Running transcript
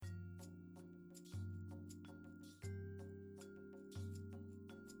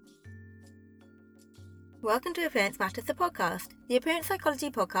Welcome to Appearance Matters, the podcast, the appearance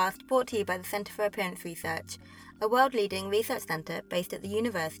psychology podcast brought to you by the Centre for Appearance Research, a world-leading research centre based at the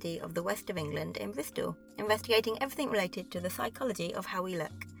University of the West of England in Bristol, investigating everything related to the psychology of how we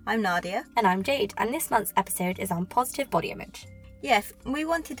look. I'm Nadia. And I'm Jade, and this month's episode is on positive body image. Yes, we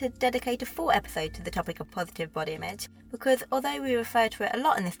wanted to dedicate a full episode to the topic of positive body image, because although we refer to it a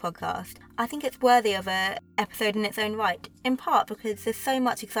lot in this podcast, I think it's worthy of an episode in its own right, in part because there's so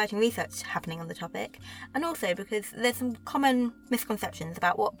much exciting research happening on the topic, and also because there's some common misconceptions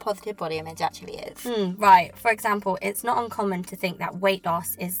about what positive body image actually is. Right. For example, it's not uncommon to think that weight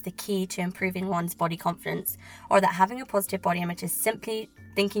loss is the key to improving one's body confidence, or that having a positive body image is simply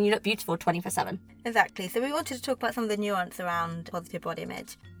thinking you look beautiful 24/7. Exactly. So we wanted to talk about some of the nuance around positive body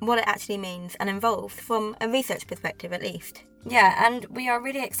image, what it actually means and involves from a research perspective at least. Yeah, and we are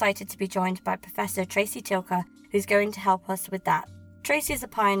really excited to be joined by Professor Tracy Tilker, who's going to help us with that. Tracy is a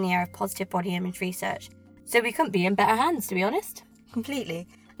pioneer of positive body image research, so we couldn't be in better hands, to be honest. Completely.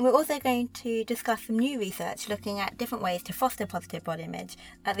 And we're also going to discuss some new research looking at different ways to foster positive body image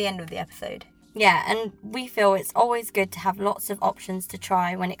at the end of the episode. Yeah, and we feel it's always good to have lots of options to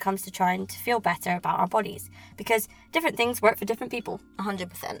try when it comes to trying to feel better about our bodies, because different things work for different people.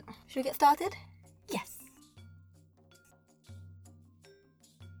 100%. Should we get started? Yes.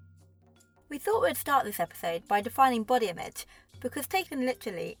 We thought we'd start this episode by defining body image, because taken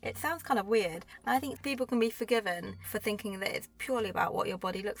literally, it sounds kind of weird, and I think people can be forgiven for thinking that it's purely about what your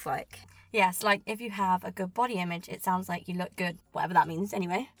body looks like. Yes, like if you have a good body image, it sounds like you look good, whatever that means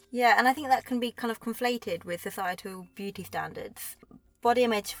anyway. Yeah, and I think that can be kind of conflated with societal beauty standards. Body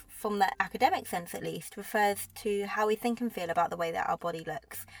image, from the academic sense at least, refers to how we think and feel about the way that our body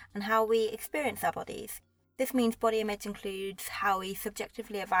looks, and how we experience our bodies. This means body image includes how we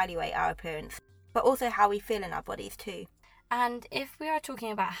subjectively evaluate our appearance, but also how we feel in our bodies too. And if we are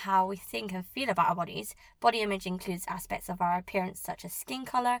talking about how we think and feel about our bodies, body image includes aspects of our appearance such as skin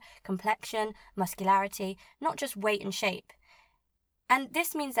colour, complexion, muscularity, not just weight and shape. And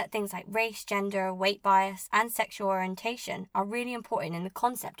this means that things like race, gender, weight bias, and sexual orientation are really important in the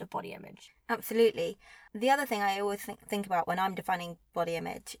concept of body image. Absolutely. The other thing I always think about when I'm defining body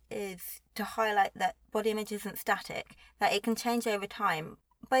image is to highlight that body image isn't static, that it can change over time,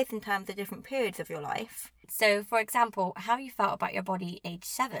 both in terms of different periods of your life. So, for example, how you felt about your body age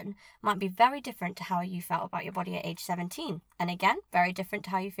 7 might be very different to how you felt about your body at age 17. And again, very different to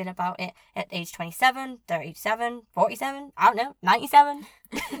how you feel about it at age 27, 37, 47, I don't know, 97.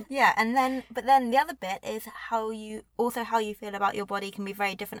 Yeah, but then the other bit is how you feel about your body can be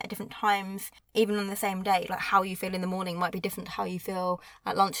very different at different times, even on the same day. Like how you feel in the morning might be different to how you feel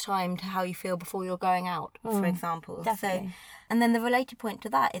at lunchtime to how you feel before you're going out, for example. Definitely. So, and then the related point to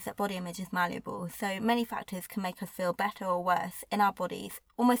that is that body image is malleable. So many factors can make us feel better or worse in our bodies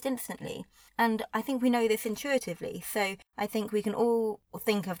almost instantly. And I think we know this intuitively. So I think we can all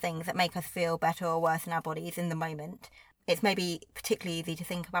think of things that make us feel better or worse in our bodies in the moment. It's maybe particularly easy to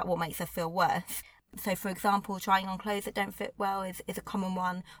think about what makes us feel worse. So, for example, trying on clothes that don't fit well is a common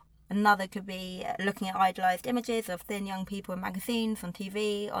one. Another could be looking at idealised images of thin young people in magazines, on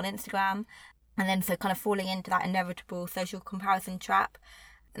TV, on Instagram. And then so kind of falling into that inevitable social comparison trap.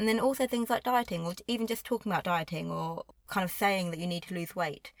 And then also things like dieting, or even just talking about dieting, or kind of saying that you need to lose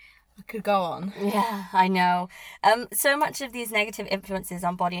weight. I could go on. Yeah, I know. So much of these negative influences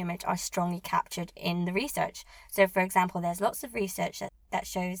on body image are strongly captured in the research. So, for example, there's lots of research that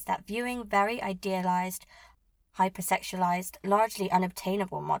shows that viewing very idealised, hypersexualized, largely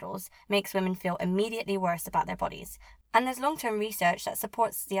unobtainable models makes women feel immediately worse about their bodies. And there's long-term research that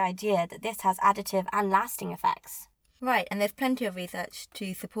supports the idea that this has additive and lasting effects. Right, and there's plenty of research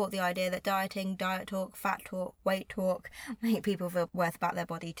to support the idea that dieting, diet talk, fat talk, weight talk make people feel worse about their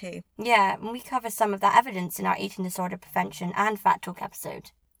body too. Yeah, and we cover some of that evidence in our eating disorder prevention and fat talk episode.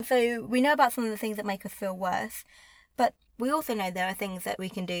 So we know about some of the things that make us feel worse, but we also know there are things that we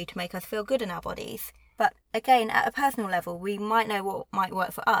can do to make us feel good in our bodies. But again, at a personal level, we might know what might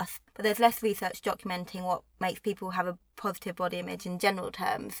work for us, but there's less research documenting what makes people have a positive body image in general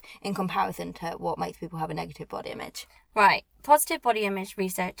terms in comparison to what makes people have a negative body image. Right, positive body image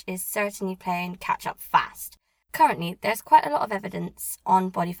research is certainly playing catch up fast. Currently, there's quite a lot of evidence on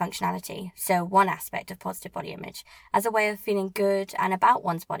body functionality, so one aspect of positive body image, as a way of feeling good and about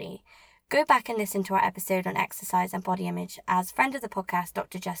one's body. Go back and listen to our episode on exercise and body image, as friend of the podcast,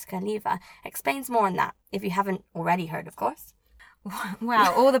 Dr. Jessica Leva, explains more on that, if you haven't already heard, of course.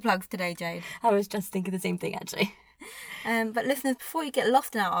 Wow, all the plugs today, Jade. I was just thinking the same thing, actually. But listeners, before you get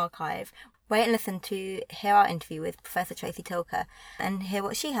lost in our archive, Wait and listen to hear our interview with Professor Tracy Tilker and hear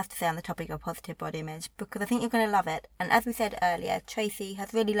what she has to say on the topic of positive body image, because I think you're going to love it. And as we said earlier, Tracy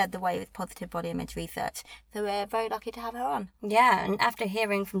has really led the way with positive body image research, so we're very lucky to have her on. Yeah, and after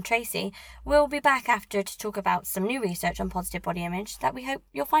hearing from Tracy, we'll be back after to talk about some new research on positive body image that we hope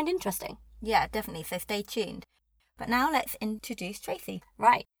you'll find interesting. Yeah, definitely, so stay tuned. But now let's introduce Tracy.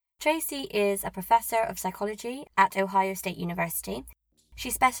 Right. Tracy is a professor of psychology at Ohio State University. She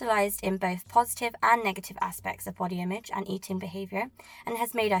specialised in both positive and negative aspects of body image and eating behaviour, and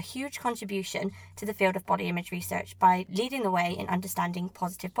has made a huge contribution to the field of body image research by leading the way in understanding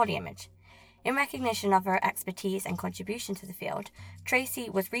positive body image. In recognition of her expertise and contribution to the field, Tracy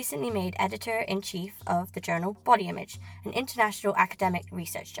was recently made editor-in-chief of the journal Body Image, an international academic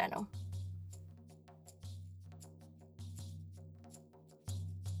research journal.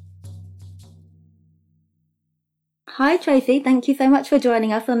 Hi Tracy, thank you so much for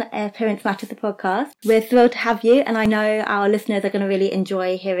joining us on Appearance Matters, the podcast. We're thrilled to have you, and I know our listeners are going to really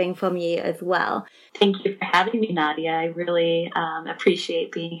enjoy hearing from you as well. Thank you for having me, Nadia. I really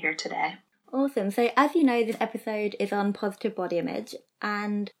appreciate being here today. Awesome. So as you know, this episode is on positive body image,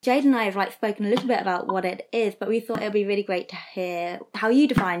 and Jade and I have spoken a little bit about what it is, but we thought it would be really great to hear how you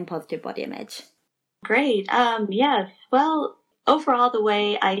define positive body image. Great. Yes. Well, overall, the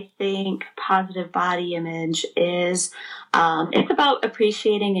way I think positive body image is, it's about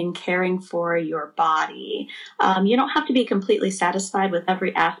appreciating and caring for your body. You don't have to be completely satisfied with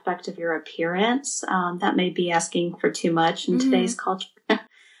every aspect of your appearance. That may be asking for too much in today's culture.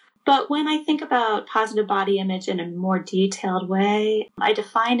 But when I think about positive body image in a more detailed way, I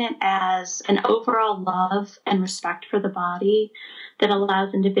define it as an overall love and respect for the body that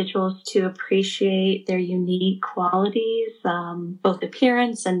allows individuals to appreciate their unique qualities, both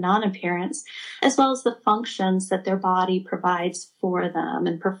appearance and non-appearance, as well as the functions that their body provides for them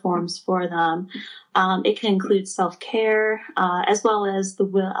and performs for them. It can include self-care, as well as the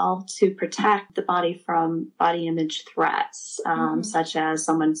will to protect the body from body image threats, such as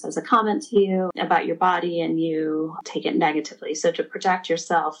someone says a comment to you about your body and you take it negatively. So to protect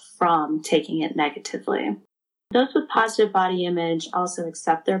yourself from taking it negatively. Those with positive body image also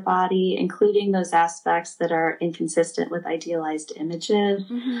accept their body, including those aspects that are inconsistent with idealized images.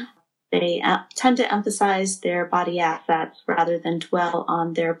 They tend to emphasize their body assets rather than dwell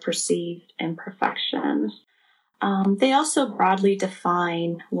on their perceived imperfections. They also broadly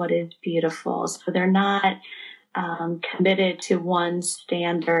define what is beautiful. So they're not committed to one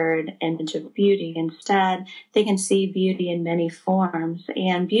standard image of beauty. Instead, they can see beauty in many forms.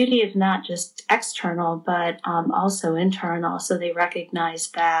 And beauty is not just external, but also internal. So they recognize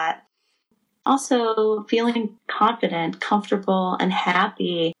that. Also, feeling confident, comfortable, and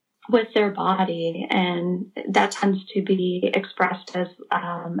happy with their body, and that tends to be expressed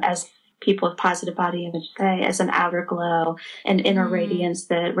as people with positive body image say, as an outer glow and inner radiance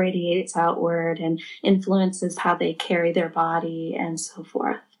that radiates outward and influences how they carry their body and so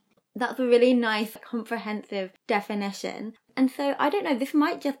forth. That's a really nice, comprehensive definition. And so, I don't know, this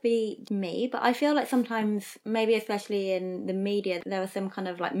might just be me, but I feel like sometimes, maybe especially in the media, there are some kind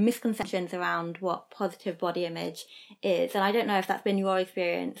of misconceptions around what positive body image is. And I don't know if that's been your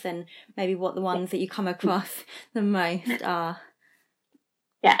experience and maybe what the ones that you come across the most are.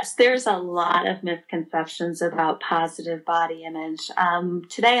 Yes, there's a lot of misconceptions about positive body image.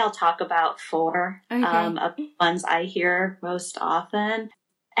 Today I'll talk about 4 of the ones I hear most often.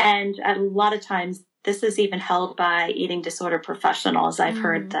 And a lot of times this is even held by eating disorder professionals. I've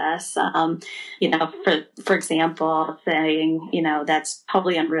heard this, for example, saying, that's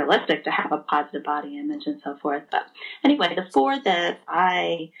totally unrealistic to have a positive body image and so forth. But anyway, the 4 that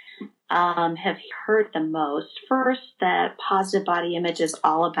I have heard the most. First, that positive body image is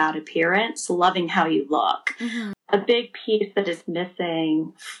all about appearance, loving how you look. A big piece that is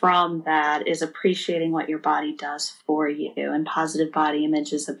missing from that is appreciating what your body does for you. And positive body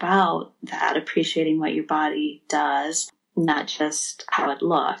image is about that, appreciating what your body does, not just how it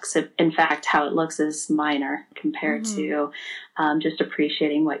looks. In fact, how it looks is minor compared to just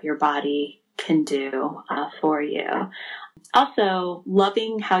appreciating what your body can do for you. Also,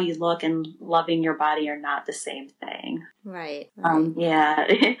 loving how you look and loving your body are not the same thing. Right.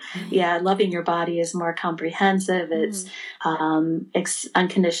 Yeah. Loving your body is more comprehensive. It's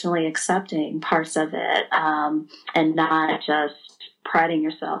unconditionally accepting parts of it, and not just priding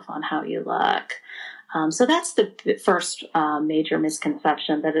yourself on how you look. So that's the first major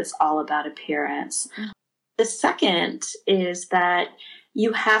misconception, that it's all about appearance. The second is that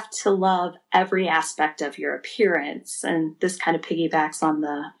you have to love every aspect of your appearance. And this kind of piggybacks on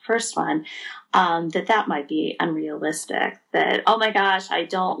the first one, that might be unrealistic. That, oh my gosh, I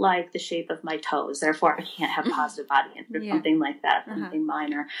don't like the shape of my toes, therefore I can't have positive body image or something like that, something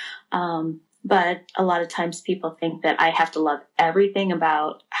minor. But a lot of times people think that I have to love everything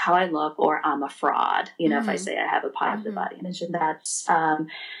about how I look or I'm a fraud, if I say I have a positive body image. And that's,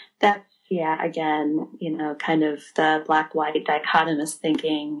 again, kind of the black-white dichotomous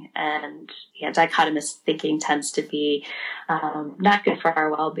thinking. And dichotomous thinking tends to be not good for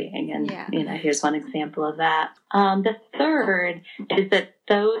our well-being. And, here's one example of that. The third is that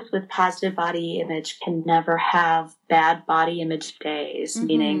those with positive body image can never have bad body image days,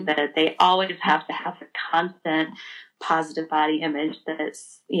 meaning that they always have to have a constant positive body image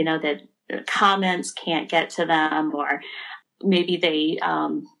that's, that comments can't get to them, or maybe they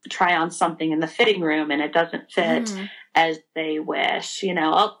try on something in the fitting room and it doesn't fit as they wish,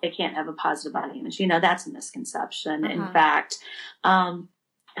 they can't have a positive body image. That's a misconception. In fact,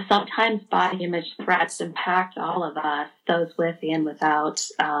 sometimes body image threats impact all of us, those with and without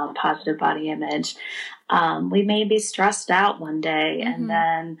positive body image. We may be stressed out one day and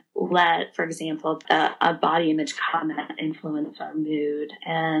then let, for example, a body image comment influence our mood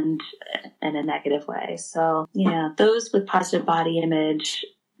and in a negative way. So, those with positive body image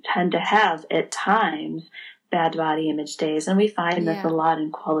tend to have, at times, bad body image days. And we find this a lot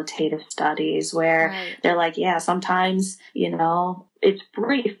in qualitative studies where they're like, sometimes, it's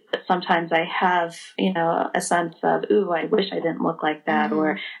brief, but sometimes I have, a sense of, ooh, I wish I didn't look like that,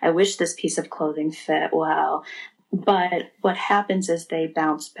 or I wish this piece of clothing fit well. But what happens is they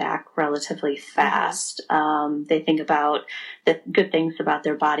bounce back relatively fast. They think about the good things about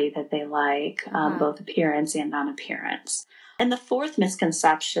their body that they like, both appearance and non-appearance. And the fourth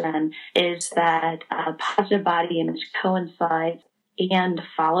misconception is that positive body image coincides and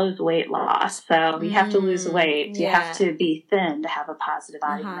follows weight loss. So you have to lose weight. You have to be thin to have a positive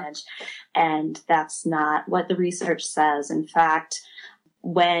body image. And that's not what the research says. In fact,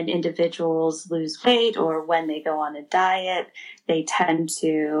 when individuals lose weight or when they go on a diet, they tend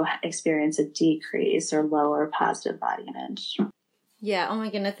to experience a decrease or lower positive body image. Yeah, oh my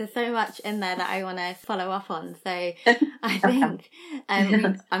goodness, there's so much in there that I want to follow up on. So I think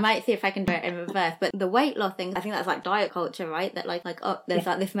I might see if I can do it in reverse. But the weight loss thing, I think that's like diet culture, right? That like there's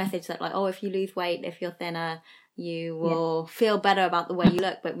like this message that like, oh, if you lose weight, if you're thinner, you will feel better about the way you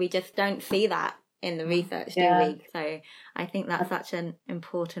look. But we just don't see that in the research, do we? So I think that's such an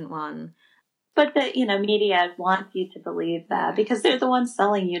important one. But the media wants you to believe that because they're the ones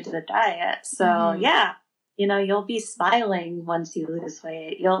selling you to the diet. So you'll be smiling once you lose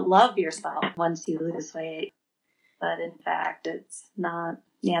weight. You'll love yourself once you lose weight. But in fact, it's not.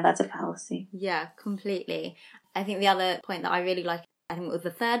 Yeah, that's a fallacy. Yeah, completely. I think the other point that I really like, I think it was the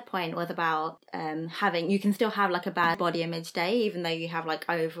third point, was about you can still have like a bad body image day, even though you have like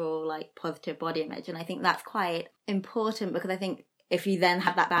overall like positive body image. And I think that's quite important because I think if you then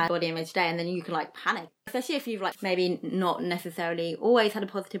have that bad body image day and then you can like panic, especially if you've like maybe not necessarily always had a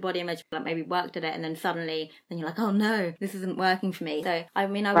positive body image, like maybe worked at it and then suddenly then you're like, oh no, this isn't working for me. So I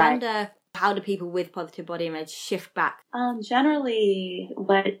mean, I wonder, how do people with positive body image shift back? Generally,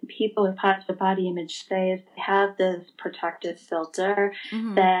 what people with positive body image say is they have this protective filter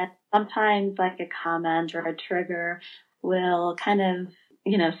that sometimes like a comment or a trigger will kind of,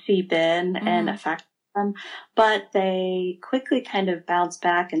 seep in and affect them, but they quickly kind of bounce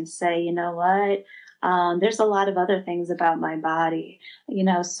back and say, you know what, there's a lot of other things about my body,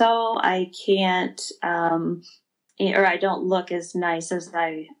 so I can't, or I don't look as nice as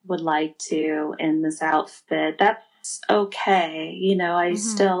I would like to in this outfit. That's okay. I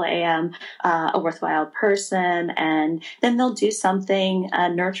still am a worthwhile person. And then they'll do something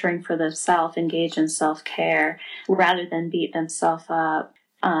nurturing for themselves, engage in self-care rather than beat themselves up.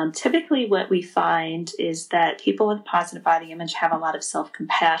 Typically what we find is that people with positive body image have a lot of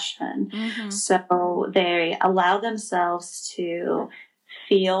self-compassion. So they allow themselves to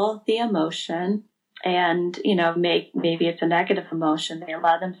feel the emotion and, maybe it's a negative emotion. They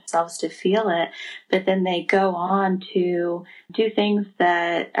allow themselves to feel it, but then they go on to do things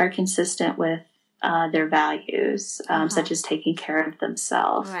that are consistent with their values, such as taking care of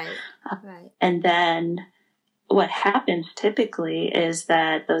themselves. Right. And then what happens typically is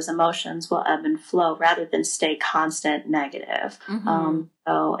that those emotions will ebb and flow rather than stay constant negative.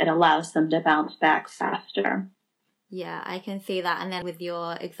 So it allows them to bounce back faster. Yeah, I can see that. And then with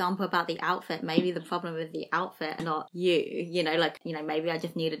your example about the outfit, maybe the problem with the outfit, not you, maybe I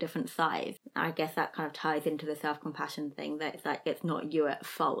just need a different size. I guess that kind of ties into the self-compassion thing, that it's like, it's not you at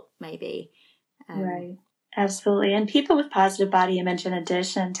fault, maybe. Right. Absolutely. And people with positive body image, in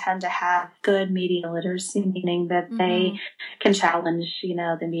addition, tend to have good media literacy, meaning that they can challenge,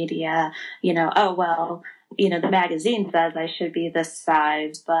 the media, oh, well, the magazine says I should be this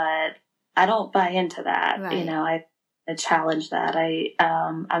size, but I don't buy into that. Right. I challenge that.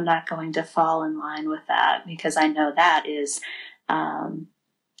 I'm not going to fall in line with that, because I know that is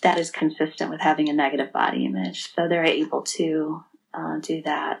consistent with having a negative body image. So they're able to do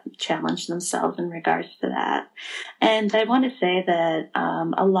that, challenge themselves in regards to that. And I want to say that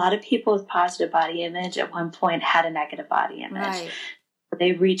a lot of people with positive body image at one point had a negative body image. Right.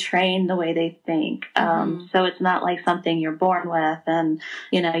 They retrain the way they think. So it's not like something you're born with, and,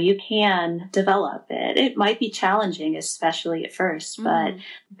 you can develop it. It might be challenging, especially at first, but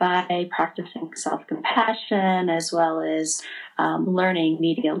by practicing self-compassion as well as learning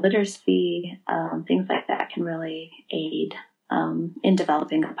media literacy, things like that can really aid in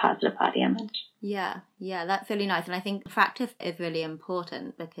developing a positive body image. Yeah, that's really nice. And I think practice is really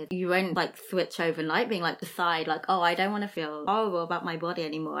important, because you won't switch overnight, being decide oh, I don't want to feel horrible about my body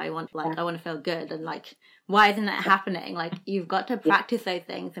anymore. I want to feel good. And why isn't it happening? You've got to practice those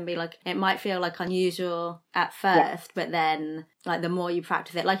things and be it might feel unusual at first, but then the more you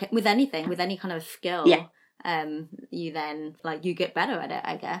practice it, with anything, with any kind of skill, you then you get better at it,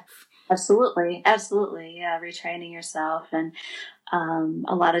 I guess. Absolutely. Yeah. Retraining yourself. And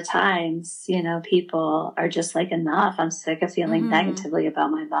a lot of times, people are just enough. I'm sick of feeling negatively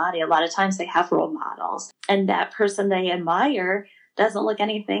about my body. A lot of times they have role models, and that person they admire doesn't look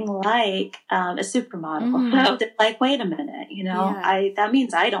anything like a supermodel. So they're wait a minute, that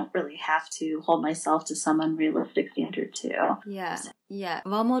means I don't really have to hold myself to some unrealistic standard too. Yeah.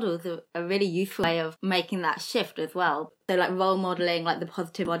 Role models are a really useful way of making that shift as well. So role modeling the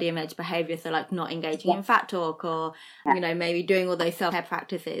positive body image behavior. So not engaging in fat talk, or, maybe doing all those self-care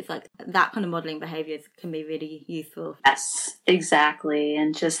practices, that kind of modeling behaviors can be really useful. Yes, exactly.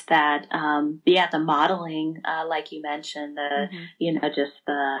 And just that, the modeling, like you mentioned, just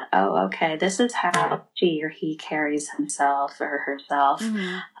the, oh, okay, this is how she or he carries himself or herself.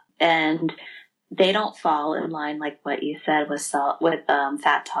 And they don't fall in line, like what you said, with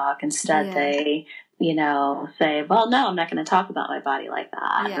fat talk. Instead, they, say, well, no, I'm not going to talk about my body like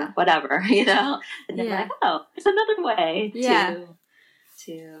that, or whatever, And they're oh, it's another way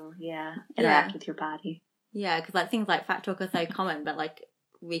to interact with your body. Yeah, because things like fat talk are so common, but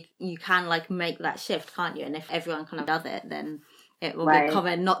you can make that shift, can't you? And if everyone kind of does it, then it will be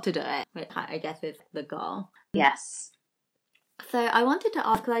common not to do it, which I guess is the goal. Yes. So I wanted to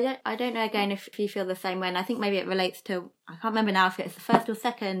ask, because I don't know again if you feel the same way, and I think maybe it relates to, I can't remember now if it's the first or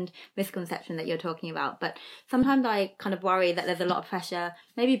second misconception that you're talking about, but sometimes I kind of worry that there's a lot of pressure,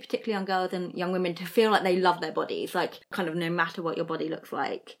 maybe particularly on girls and young women, to feel like they love their bodies, kind of no matter what your body looks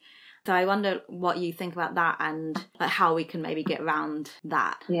like. So I wonder what you think about that, and how we can maybe get around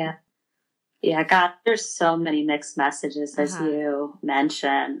that. Yeah, God, there's so many mixed messages, as you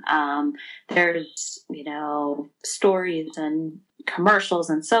mentioned. There's, stories and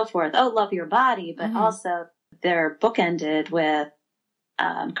commercials and so forth. Oh, love your body. But also they're bookended with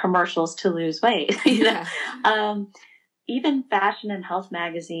commercials to lose weight. Even fashion and health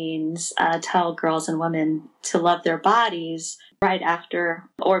magazines tell girls and women to love their bodies right after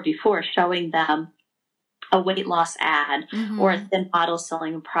or before showing them a weight loss ad or a thin model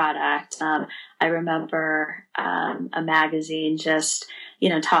selling a product. I remember a magazine just,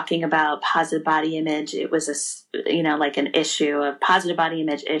 talking about positive body image. It was an issue, a positive body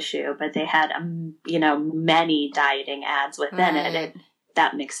image issue, but they had, many dieting ads within it.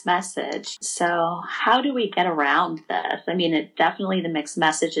 That mixed message. So how do we get around this? I mean, definitely the mixed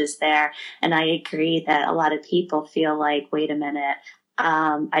message is there. And I agree that a lot of people feel wait a minute,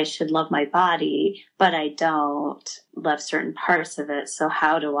 I should love my body, but I don't love certain parts of it. So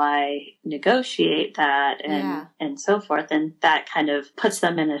how do I negotiate that and so forth? And that kind of puts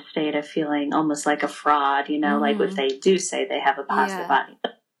them in a state of feeling almost like a fraud, if they do say they have a positive body.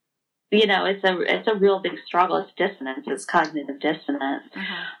 It's a real big struggle. It's dissonance. It's cognitive dissonance.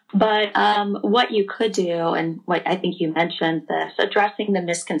 But what you could do, and what I think you mentioned this, addressing the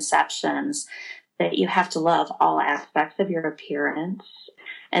misconceptions that you have to love all aspects of your appearance.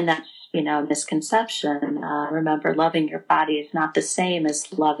 And that's, a misconception. Remember, loving your body is not the same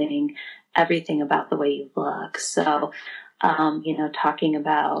as loving everything about the way you look. So, talking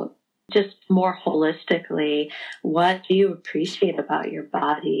about just more holistically, what do you appreciate about your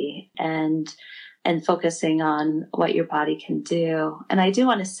body, and focusing on what your body can do. And I do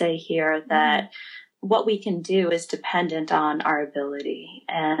want to say here that what we can do is dependent on our ability.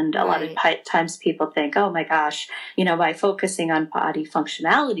 And a lot of times people think, oh my gosh, by focusing on body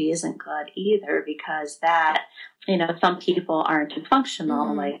functionality isn't good either, because that, some people aren't as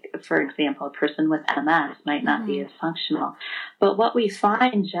functional. Like, for example, a person with MS might not be as functional. But what we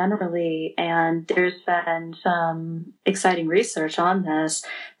find generally, and there's been some exciting research on this,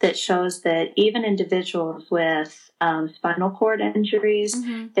 that shows that even individuals with spinal cord injuries,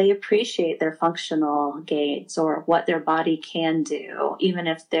 they appreciate their functional gains or what their body can do, even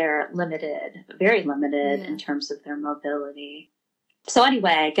if they're limited, very limited in terms of their mobility. So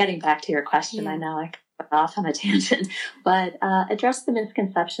anyway, getting back to your question, I know I got off on a tangent, but address the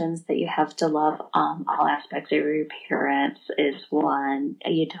misconceptions that you have to love all aspects of your appearance is one.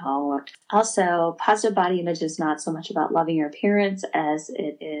 You don't. Also, positive body image is not so much about loving your appearance as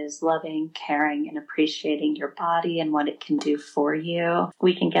it is loving, caring, and appreciating your body and what it can do for you.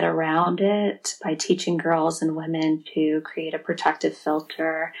 We can get around it by teaching girls and women to create a protective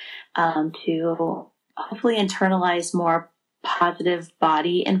filter, to hopefully internalize more positive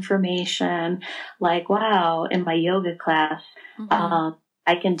body information, like, wow, in my yoga class,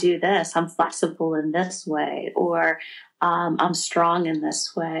 I can do this. I'm flexible in this way, or I'm strong in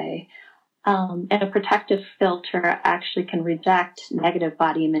this way. And a protective filter actually can reject negative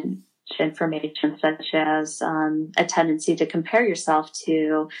body image information, such as a tendency to compare yourself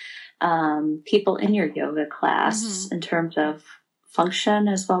to people in your yoga class in terms of function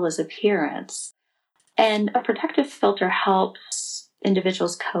as well as appearance. And a protective filter helps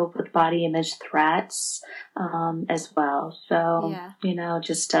individuals cope with body image threats as well. So,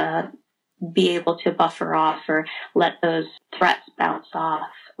 just be able to buffer off or let those threats bounce off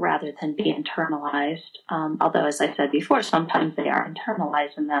rather than be internalized. Although, as I said before, sometimes they are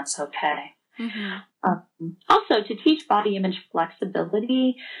internalized, and that's okay. Also, to teach body image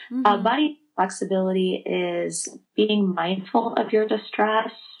flexibility, body flexibility is being mindful of your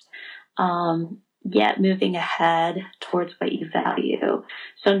distress, yet moving ahead towards what you value.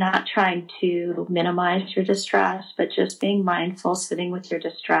 So not trying to minimize your distress, but just being mindful, sitting with your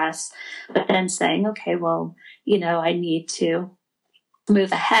distress, but then saying, okay, well, I need to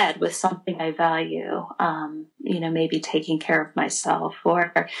move ahead with something I value, maybe taking care of myself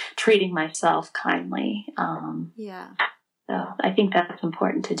or treating myself kindly. So I think that's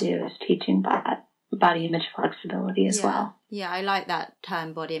important to do, is teaching body image flexibility as well. Yeah, I like that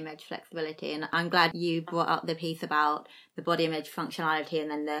term, body image flexibility, and I'm glad you brought up the piece about the body image functionality and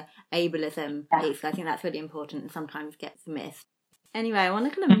then the ableism piece. I think that's really important and sometimes gets missed. Anyway, I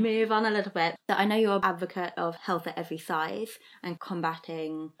want to kind of move on a little bit. So I know you're an advocate of health at every size and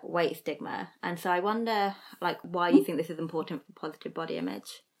combating weight stigma, and so I wonder, why you think this is important for positive body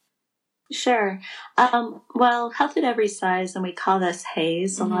image. Sure. Well, health at every size, and we call this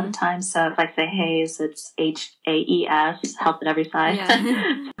HAES a lot of times. So if I say HAES, it's HAES, health at every size.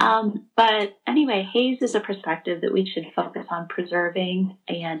 But anyway, HAES is a perspective that we should focus on preserving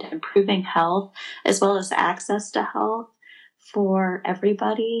and improving health, as well as access to health for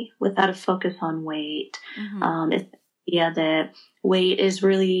everybody without a focus on weight. That weight is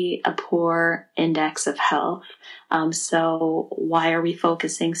really a poor index of health. So why are we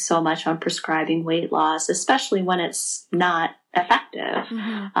focusing so much on prescribing weight loss, especially when it's not effective?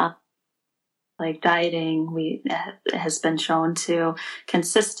 Like dieting, has been shown to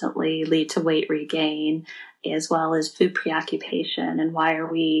consistently lead to weight regain, as well as food preoccupation. And why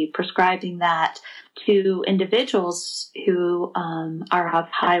are we prescribing that to individuals who are of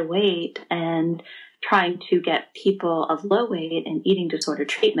high weight and trying to get people of low weight and eating disorder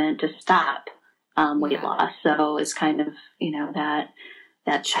treatment to stop weight loss? So it's kind of,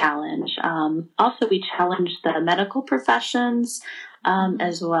 that challenge. Also, we challenge the medical professions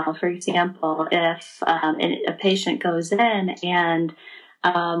as well. For example, if a patient goes in and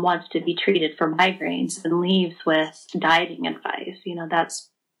wants to be treated for migraines and leaves with dieting advice,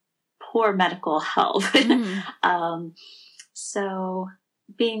 that's poor medical health. So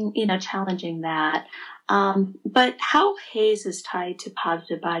being, challenging that. But how HAES is tied to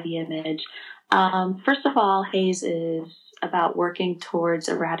positive body image. First of all, HAES is about working towards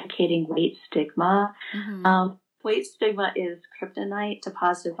eradicating weight stigma. Weight stigma is kryptonite to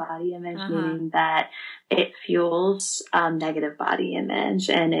positive body image, meaning that it fuels negative body image,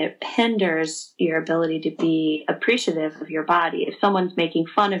 and it hinders your ability to be appreciative of your body. If someone's making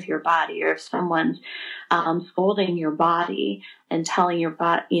fun of your body, or if someone's scolding your body and telling your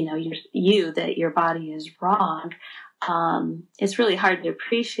body, that your body is wrong, it's really hard to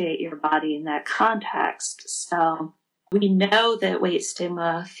appreciate your body in that context. So we know that weight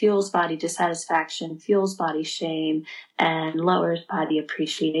stigma fuels body dissatisfaction, fuels body shame, and lowers body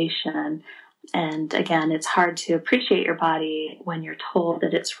appreciation. And again, it's hard to appreciate your body when you're told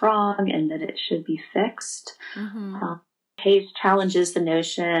that it's wrong and that it should be fixed. Hayes challenges the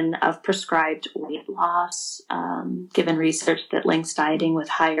notion of prescribed weight loss, given research that links dieting with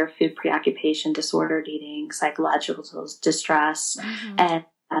higher food preoccupation, disordered eating, psychological distress, and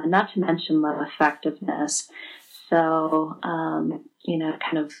not to mention low effectiveness. So,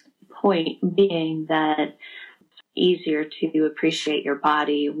 kind of point being that easier to appreciate your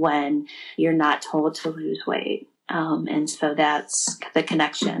body when you're not told to lose weight. And so that's the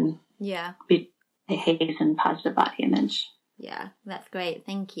connection between Hayes and positive body image. Yeah, that's great.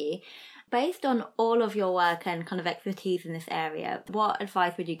 Thank you. Based on all of your work and kind of expertise in this area, what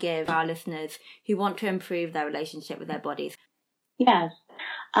advice would you give our listeners who want to improve their relationship with their bodies? Yes.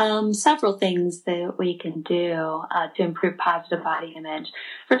 Several things that we can do to improve positive body image.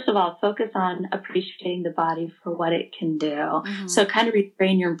 First of all, focus on appreciating the body for what it can do. So kind of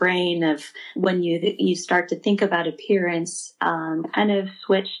retrain your brain of when you start to think about appearance, kind of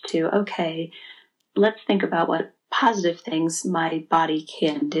switch to, okay, let's think about what positive things my body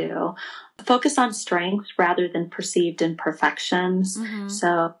can do. Focus on strengths rather than perceived imperfections.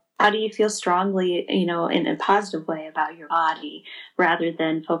 So how do you feel strongly, in a positive way about your body rather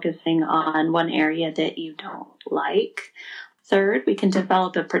than focusing on one area that you don't like? Third, we can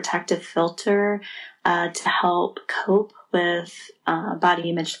develop a protective filter to help cope with body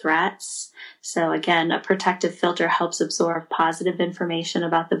image threats. So again, a protective filter helps absorb positive information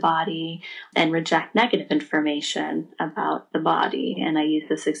about the body and reject negative information about the body. And I used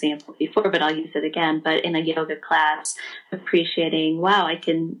this example before, but I'll use it again. But in a yoga class, appreciating, wow,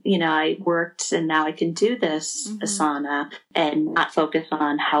 I worked and now I can do this asana, and not focus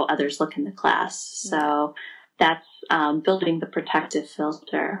on how others look in the class. So that's building the protective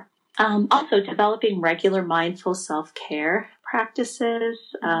filter. Also, developing regular mindful self-care practices.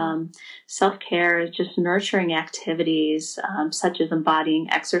 Self-care is just nurturing activities such as embodying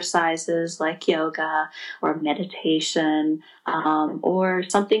exercises like yoga or meditation, or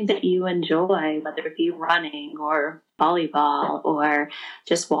something that you enjoy, whether it be running or volleyball or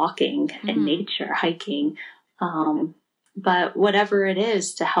just walking in nature, hiking. But whatever it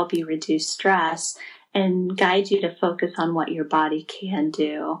is to help you reduce stress and guide you to focus on what your body can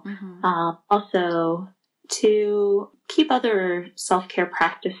do. Also, to keep other self-care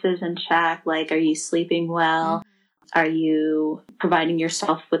practices in check, like, are you sleeping well? Are you providing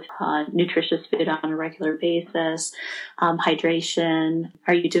yourself with nutritious food on a regular basis? Hydration?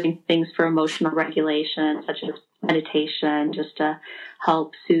 Are you doing things for emotional regulation, such as meditation, just to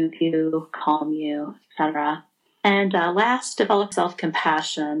help soothe you, calm you, etc.? And last, develop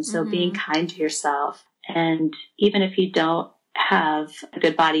self-compassion. So being kind to yourself. And even if you don't have a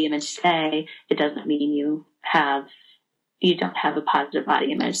good body image today, it doesn't mean you don't have a positive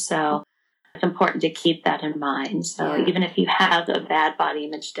body image. So it's important to keep that in mind. So even if you have a bad body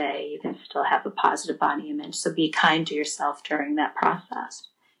image day, you can still have a positive body image. So be kind to yourself during that process.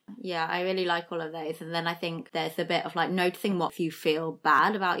 Yeah, I really like all of those. And then I think there's a bit of like noticing what you feel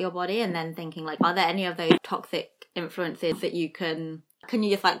bad about your body and then thinking like, are there any of those toxic influences that you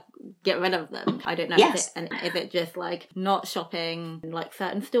just like get rid of them? I don't know. Yes. Is it just like not shopping in like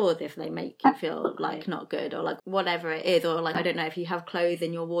certain stores if they make you feel like not good, or like whatever it is, or like, I don't know, if you have clothes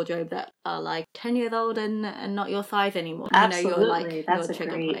in your wardrobe that are like 10 years old and not your size anymore. Absolutely. That's a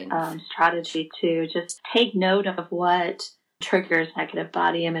great strategy to just take note of what triggers negative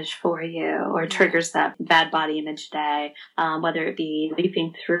body image for you, or triggers that bad body image day, whether it be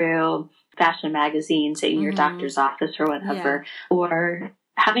leafing through fashion magazines in your doctor's office or whatever, or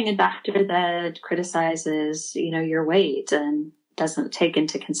having a doctor that criticizes, your weight and doesn't take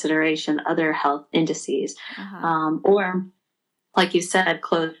into consideration other health indices, or like you said,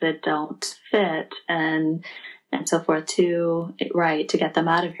 clothes that don't fit and so forth, to get them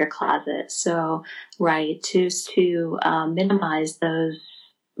out of your closet. So, to minimize those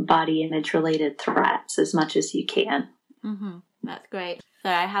body image related threats as much as you can. That's great. So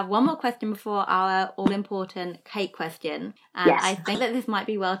I have one more question before our all-important cake question. And I think that this might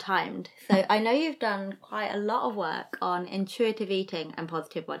be well timed. So I know you've done quite a lot of work on intuitive eating and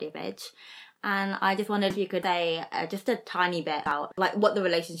positive body image. And I just wondered if you could say just a tiny bit about like what the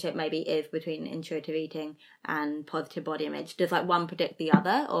relationship maybe is between intuitive eating and positive body image. Does like one predict the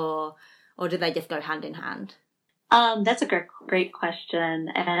other, or do they just go hand in hand? That's a great question,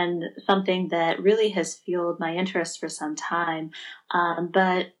 and something that really has fueled my interest for some time.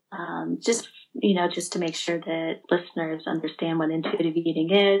 But just to make sure that listeners understand what intuitive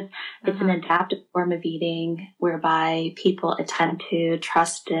eating is. It's an adaptive form of eating whereby people attempt to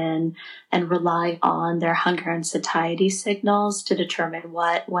trust in and rely on their hunger and satiety signals to determine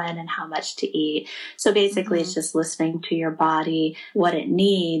what, when, and how much to eat. So basically, it's just listening to your body, what it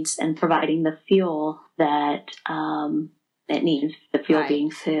needs, and providing the fuel that it needs, the fuel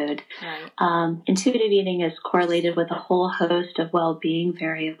being food. Right. Intuitive eating is correlated with a whole host of well-being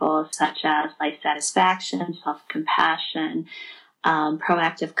variables such as life satisfaction, self-compassion,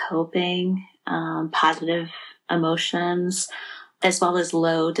 proactive coping, positive emotions, as well as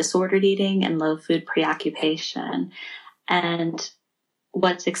low disordered eating and low food preoccupation. And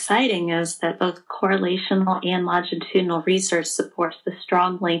what's exciting is that both correlational and longitudinal research supports the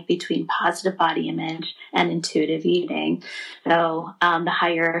strong link between positive body image and intuitive eating. So the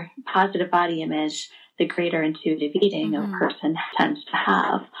higher positive body image, the greater intuitive eating a person tends to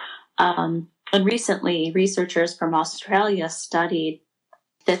have. And recently, researchers from Australia studied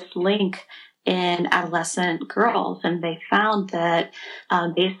this link in adolescent girls, and they found that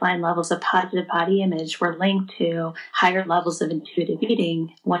baseline levels of positive body image were linked to higher levels of intuitive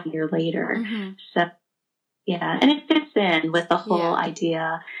eating 1 year later. So, and it fits in with the whole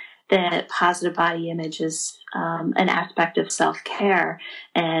idea that positive body image is an aspect of self-care,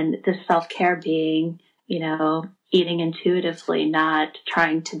 and the self-care being, eating intuitively, not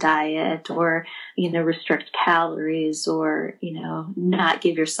trying to diet or, restrict calories or, not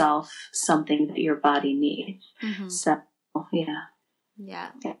give yourself something that your body needs. So, Yeah,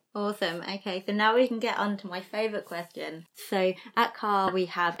 awesome. Okay, so now we can get on to my favourite question. So at CAR, we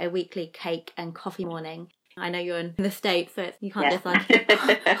have a weekly cake and coffee morning. I know you're in the States, so you can't just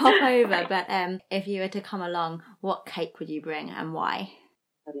hop over, but if you were to come along, what cake would you bring and why?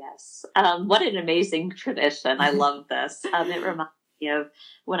 Oh, yes. What an amazing tradition. I love this. It reminds me of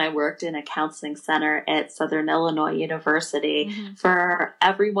when I worked in a counseling center at Southern Illinois University for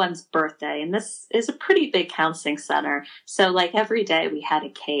everyone's birthday. And this is a pretty big counseling center. So every day we had a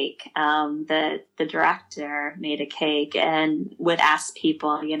cake. The director made a cake and would ask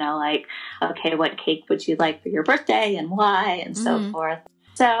people, okay, what cake would you like for your birthday and why and so forth.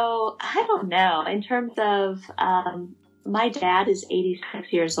 So I don't know. In terms of, my dad is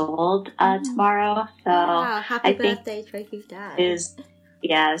 86 years old tomorrow, so wow, happy I birthday, Tracy's dad.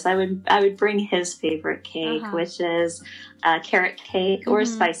 Yes, I would bring his favorite cake, which is a carrot cake or a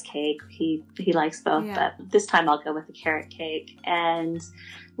spice cake. He likes both, but this time I'll go with the carrot cake and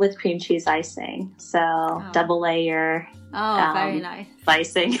with cream cheese icing. So double layer. Oh, very nice.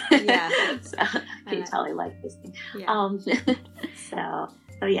 Icing. Yeah. So you can tell I like icing.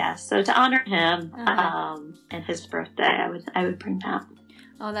 Yeah. So to honor him and his birthday, I would bring that.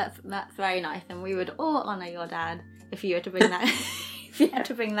 Oh, that's very nice, and we would all honor your dad if you were to bring that. If you had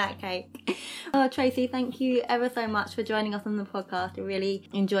to bring that cake. Oh, Tracy, thank you ever so much for joining us on the podcast. I really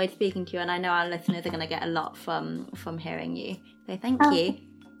enjoyed speaking to you, and I know our listeners are going to get a lot from hearing you. So thank you.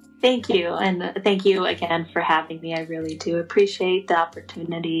 Thank you, and thank you again for having me. I really do appreciate the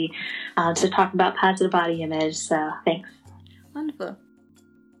opportunity to talk about positive body image. So thanks. Wonderful.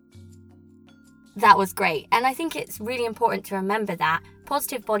 That was great. And I think it's really important to remember that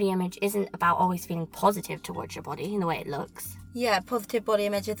positive body image isn't about always feeling positive towards your body and the way it looks. Yeah, positive body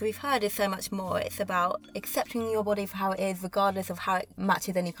image, as we've heard, is so much more. It's about accepting your body for how it is, regardless of how it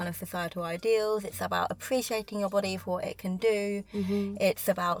matches any kind of societal ideals. It's about appreciating your body for what it can do. It's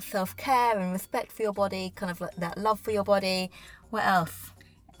about self-care and respect for your body, kind of like that love for your body. What else?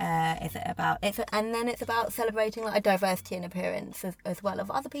 Is it about? And then it's about celebrating a diversity in appearance as well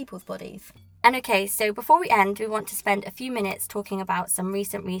of other people's bodies. And okay, so before we end, we want to spend a few minutes talking about some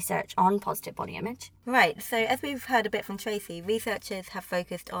recent research on positive body image. Right, so as we've heard a bit from Tracy, researchers have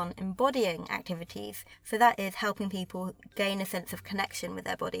focused on embodying activities. So that is helping people gain a sense of connection with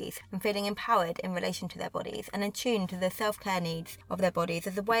their bodies and feeling empowered in relation to their bodies and in tune to the self-care needs of their bodies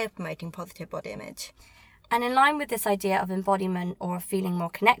as a way of promoting positive body image. And in line with this idea of embodiment or feeling more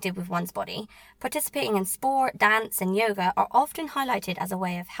connected with one's body, participating in sport, dance and yoga are often highlighted as a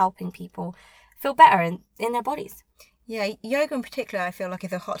way of helping people feel better in their bodies. Yeah, yoga in particular I feel like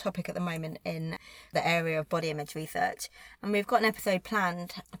is a hot topic at the moment in the area of body image research. And we've got an episode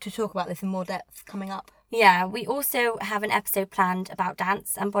planned to talk about this in more depth coming up. Yeah, we also have an episode planned about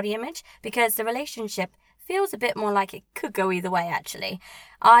dance and body image because the relationship feels a bit more like it could go either way, actually.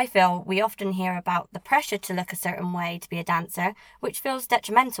 I feel we often hear about the pressure to look a certain way to be a dancer, which feels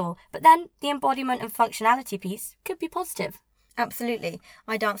detrimental, but then the embodiment and functionality piece could be positive. Absolutely.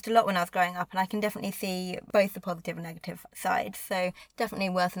 I danced a lot when I was growing up, and I can definitely see both the positive and negative sides, so definitely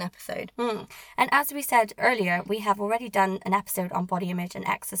worth an episode. And as we said earlier, we have already done an episode on body image and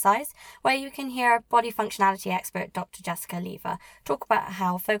exercise, where you can hear body functionality expert Dr. Jessica Lever talk about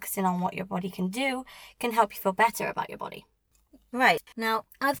how focusing on what your body can do can help you feel better about your body. Right, now,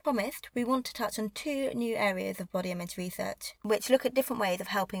 as promised, we want to touch on 2 new areas of body image research, which look at different ways of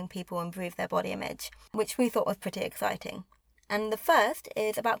helping people improve their body image, which we thought was pretty exciting. And the first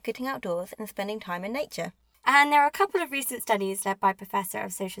is about getting outdoors and spending time in nature. And there are a couple of recent studies led by Professor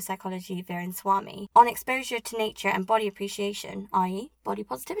of Social Psychology Viren Swamy on exposure to nature and body appreciation, i.e. body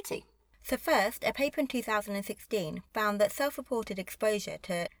positivity. So first, a paper in 2016 found that self-reported exposure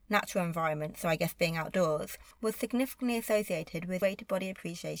to natural environments, so I guess being outdoors, was significantly associated with greater body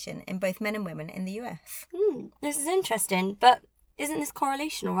appreciation in both men and women in the US. This is interesting, but isn't this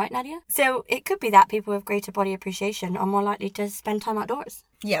correlational, right, Nadia? So it could be that people with greater body appreciation are more likely to spend time outdoors.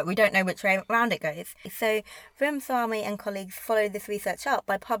 Yeah, we don't know which way around it goes. So Viren Swamy and colleagues followed this research up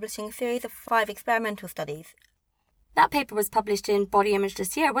by publishing a series of 5 experimental studies. That paper was published in Body Image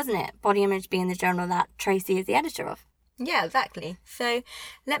this year, wasn't it? Body Image being the journal that Tracy is the editor of. Yeah, exactly. So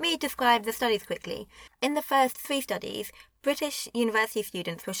let me describe the studies quickly. In the first 3 studies, British university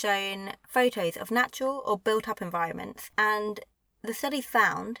students were shown photos of natural or built-up environments, and the studies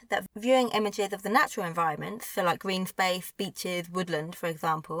found that viewing images of the natural environments, so like green space, beaches, woodland, for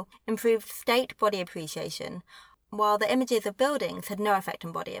example, improved state body appreciation, while the images of buildings had no effect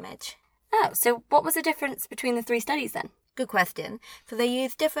on body image. Oh, so what was the difference between the 3 studies then? Good question. So they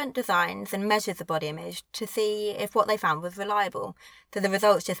used different designs and measures of body image to see if what they found was reliable. So the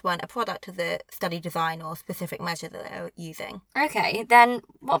results just weren't a product of the study design or specific measure that they were using. Okay, then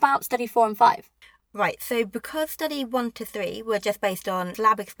what about study 4 and 5? Right, so because study 1 to 3 were just based on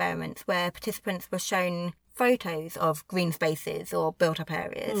lab experiments where participants were shown photos of green spaces or built-up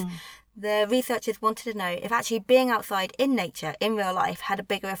areas, the researchers wanted to know if actually being outside in nature, in real life, had a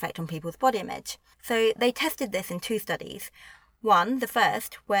bigger effect on people's body image. So they tested this in 2 studies. One, the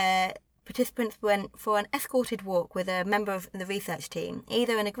first, where participants went for an escorted walk with a member of the research team,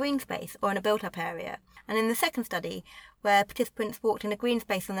 either in a green space or in a built-up area. And in the second study, where participants walked in a green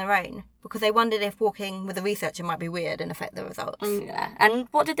space on their own, because they wondered if walking with a researcher might be weird and affect the results. Yeah. And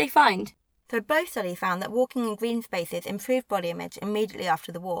what did they find? So both studies found that walking in green spaces improved body image immediately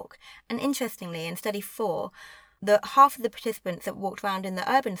after the walk. And interestingly, in study 4, half of the participants that walked around in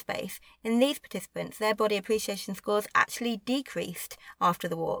the urban space, in these participants, their body appreciation scores actually decreased after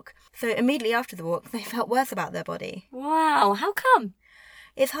the walk. So immediately after the walk, they felt worse about their body. Wow, how come?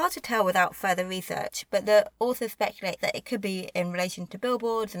 It's hard to tell without further research, but the authors speculate that it could be in relation to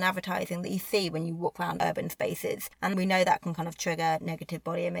billboards and advertising that you see when you walk around urban spaces, and we know that can kind of trigger negative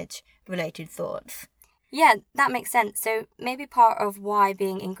body image related thoughts. Yeah, that makes sense. So maybe part of why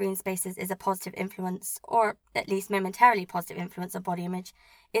being in green spaces is a positive influence, or at least momentarily positive influence of body image,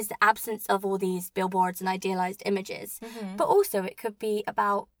 is the absence of all these billboards and idealized images. But also it could be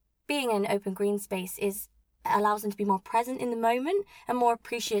about being in an open green space allows them to be more present in the moment and more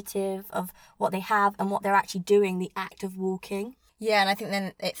appreciative of what they have and what they're actually doing, the act of walking. Yeah, and I think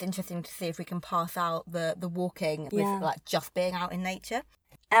then it's interesting to see if we can pass out the walking with like just being out in nature.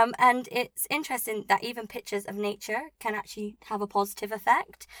 And it's interesting that even pictures of nature can actually have a positive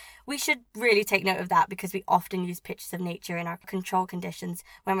effect. We should really take note of that because we often use pictures of nature in our control conditions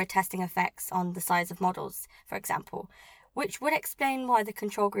when we're testing effects on the size of models, for example, which would explain why the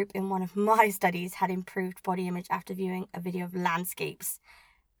control group in one of my studies had improved body image after viewing a video of landscapes.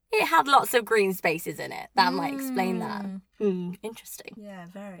 It had lots of green spaces in it. That might explain that. Interesting. Yeah,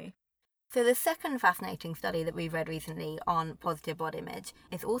 very. So the second fascinating study that we've read recently on positive body image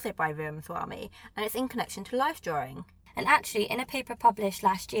is also by Viren Swamy, and it's in connection to life drawing. And actually, in a paper published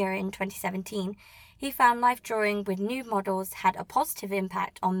last year in 2017, he found life drawing with nude models had a positive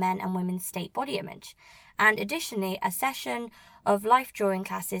impact on men and women's state body image. And additionally, a session of life drawing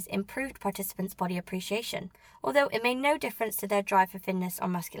classes improved participants' body appreciation, although it made no difference to their drive for thinness or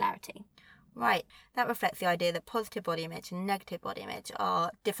muscularity. Right, that reflects the idea that positive body image and negative body image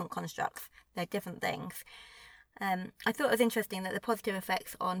are different constructs. They're different things. I thought it was interesting that the positive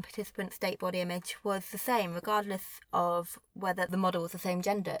effects on participants' state body image was the same, regardless of whether the model was the same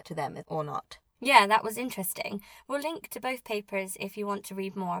gender to them or not. Yeah, that was interesting. We'll link to both papers if you want to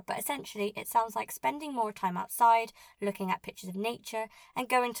read more, but essentially it sounds like spending more time outside, looking at pictures of nature, and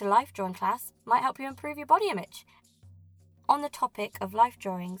going to life drawing class might help you improve your body image. on the topic of life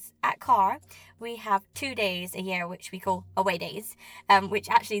drawings, at CAR, we have 2 days a year, which we call away days, which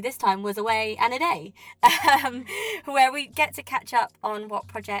actually this time was away and a day, where we get to catch up on what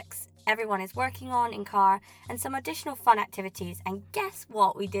projects everyone is working on in CAR and some additional fun activities. And guess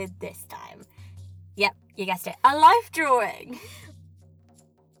what we did this time? Yep, you guessed it, a life drawing.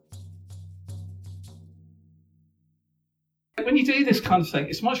 When you do this kind of thing,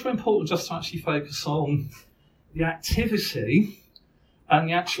 it's much more important just to actually focus on the activity and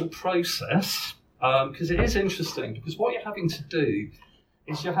the actual process, because it is interesting, because what you're having to do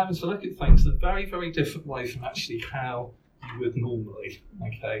is you're having to look at things in a very, very different way from actually how you would normally,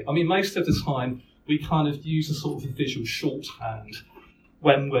 okay? I mean, most of the time, we kind of use a sort of a visual shorthand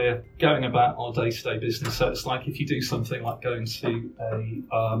when we're going about our day-to-day business. So it's like if you do something like going to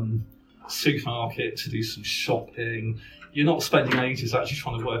a supermarket to do some shopping, you're not spending ages actually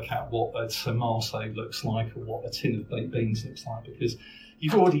trying to work out what a tomato looks like or what a tin of baked beans looks like, because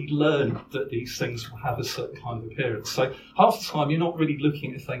you've already learned that these things will have a certain kind of appearance. So half the time you're not really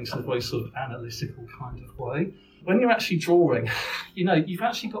looking at things in a very sort of analytical kind of way. When you're actually drawing, you've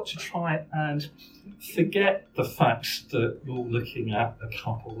actually got to try and forget the fact that you're looking at a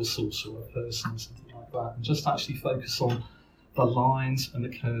couple, a source, or a person, or something like that, and just actually focus on the lines and the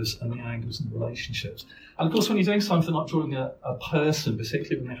curves and the angles and the relationships. And of course, when you're doing something like drawing a person,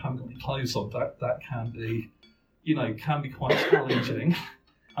 particularly when they haven't got any clothes on, that can be quite challenging.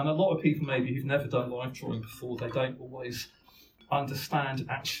 And a lot of people maybe who've never done life drawing before, they don't always understand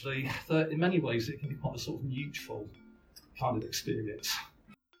actually that in many ways it can be quite a sort of neutral kind of experience.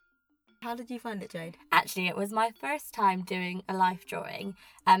 How did you find it, Jade? Actually, it was my first time doing a life drawing,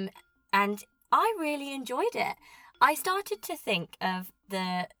 and I really enjoyed it. I started to think of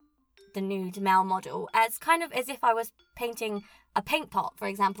the nude male model as kind of as if I was painting a paint pot, for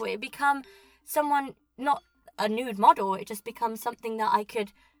example. It become someone, not a nude model, it just becomes something that I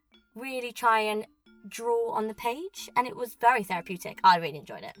could really try and draw on the page, and it was very therapeutic. I really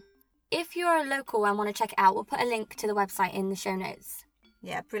enjoyed it. If you're local and want to check it out, we'll put a link to the website in the show notes.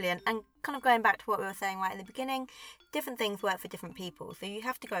 Yeah, brilliant. And kind of going back to what we were saying right in the beginning, different things work for different people, so you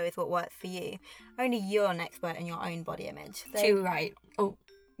have to go with what works for you. Only you're an expert in your own body image. So, Too right. Oh,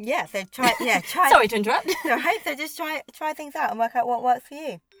 yeah. So try. Sorry to interrupt. Right. So just try things out and work out what works for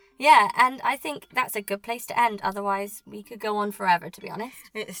you. Yeah, and I think that's a good place to end. Otherwise, we could go on forever, to be honest.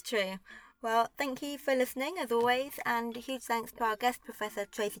 It's true. Well, thank you for listening, as always, and a huge thanks to our guest, Professor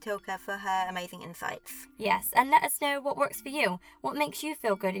Tracy Tilker, for her amazing insights. Yes, and let us know what works for you. What makes you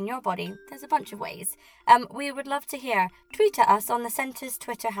feel good in your body? There's a bunch of ways. We would love to hear. Tweet at us on the Centre's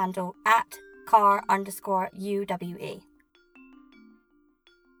Twitter handle @CAR_UWE.